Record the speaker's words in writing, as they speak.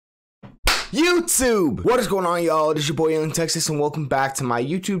YouTube. What is going on, y'all? It is your boy Young Texas, and welcome back to my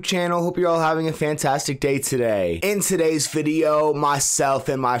YouTube channel. Hope you're all having a fantastic day today. In today's video, myself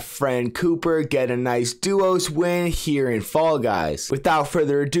and my friend Cooper get a nice duos win here in Fall Guys. Without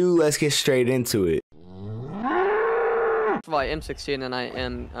further ado, let's get straight into it. Well, I am 16 and I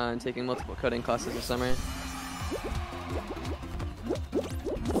am taking multiple coding classes this summer.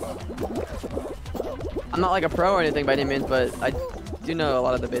 I'm not like a pro or anything by any means, but I do know a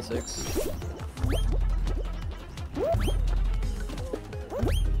lot of the basics.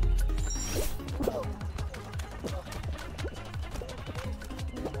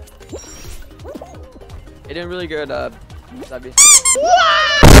 You're doing really good, Zabby.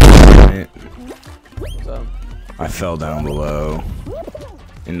 So. I fell down below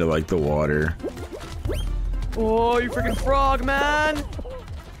into like the water. Oh, you freaking frog, man!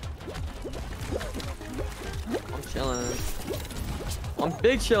 I'm chilling. I'm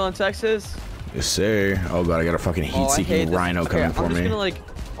big chillin', Texas. Yes, sir. Oh god, I got a fucking heat-seeking rhino coming for me.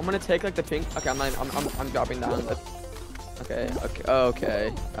 I'm gonna take like the pink. Okay, I'm dropping down. Okay.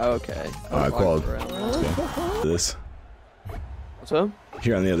 Alright, cool. Let's go. This. What's up?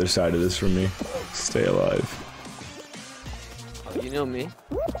 You're on the other side of this from me. Stay alive. Oh, you know me.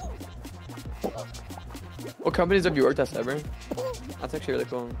 What companies have you worked at ever? That's actually really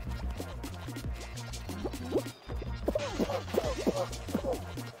cool.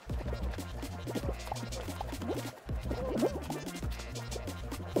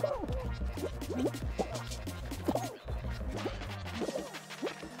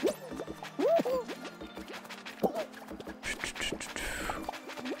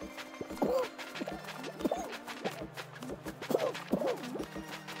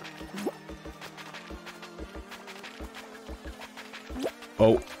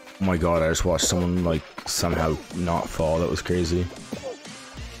 Oh my god, I just watched someone like somehow not fall. That was crazy.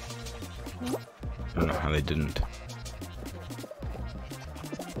 I don't know how they didn't.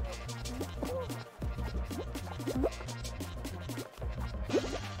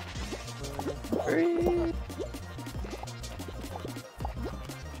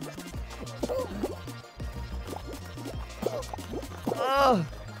 Oh.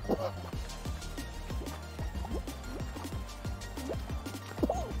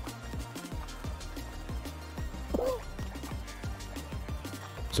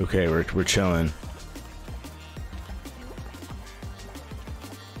 It's okay, we're chilling.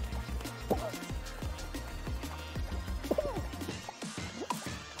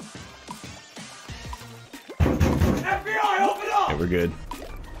 FBI, open up! Okay, we're good.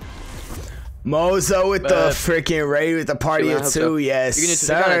 Mozo with the freaking ready with the party of two, so. Yes,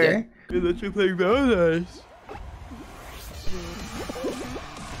 sir. You let you play Valentine's.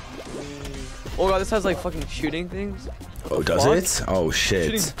 Oh god, this has like fucking shooting things. Oh, does it? Oh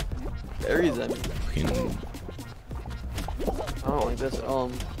shit. Berries, I mean. Fucking... I don't like this.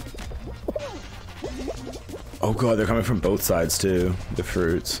 Oh god, they're coming from both sides too. The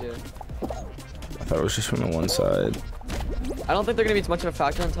fruits. Yeah. I thought it was just from the one side. I don't think they're gonna be much of a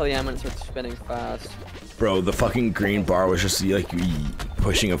factor until the ammo starts spinning fast. Bro, the fucking green bar was just like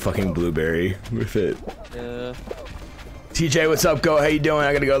pushing a fucking blueberry with it. Yeah. TJ, what's up, Goat? How you doing?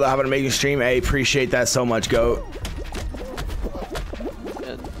 I gotta go have an amazing stream. Hey, appreciate that so much, Goat.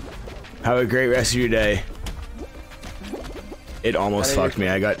 Yeah. Have a great rest of your day. It almost fucked me.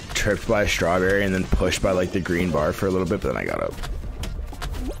 I got tripped by a strawberry and then pushed by like the green bar for a little bit, but then I got up.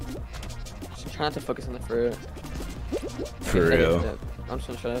 Just try not to focus on the fruit. For real. I'm just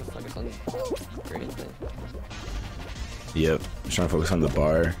gonna try to focus on the green thing. Yep. Just trying to focus on the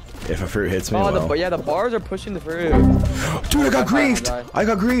bar. If a fruit hits me, well. Yeah, the bars are pushing the fruit. Dude, I got griefed! I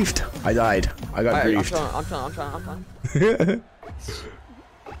got griefed! I died. I got griefed. I'm trying.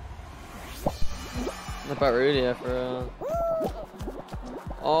 Not about rude, yeah, for real.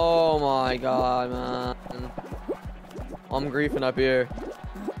 Oh my god, man. I'm griefing up here.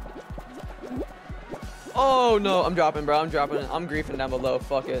 Oh no, I'm dropping, bro. I'm griefing down below.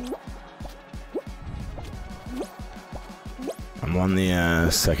 Fuck it. I'm on the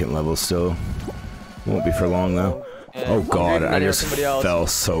second level still. Won't be for long though. Yeah, oh god, I just fell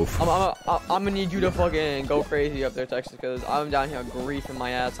so far. I'm gonna need you to fucking go crazy up there, Texas, because I'm down here griefing my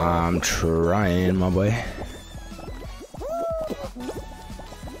ass off. I'm trying, my boy.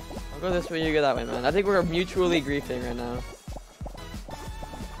 I'll go this way, you go that way, man. I think we're mutually griefing right now.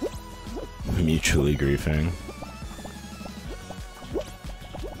 Mutually griefing.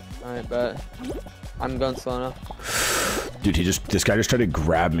 Alright, bet. I'm going slow now. Dude, this guy just tried to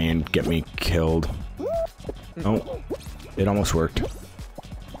grab me and get me killed. Oh, it almost worked.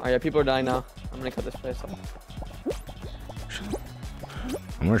 Oh yeah, people are dying now. I'm gonna cut this place off.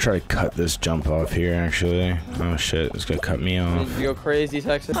 I'm gonna try to cut this jump off here, actually. Oh shit, it's gonna cut me off. You go crazy,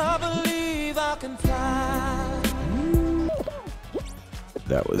 Texas. I believe I can fly.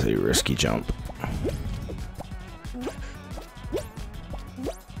 That was a risky jump.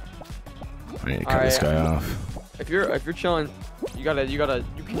 I need to cut this guy off. If you're chilling, you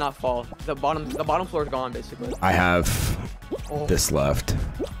cannot fall. The bottom floor is gone basically. I have this left.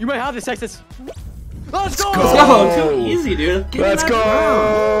 You might have this, Texas. Let's go! Let's go. Too easy, dude. Get Let's in that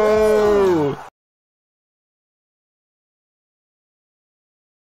round. go!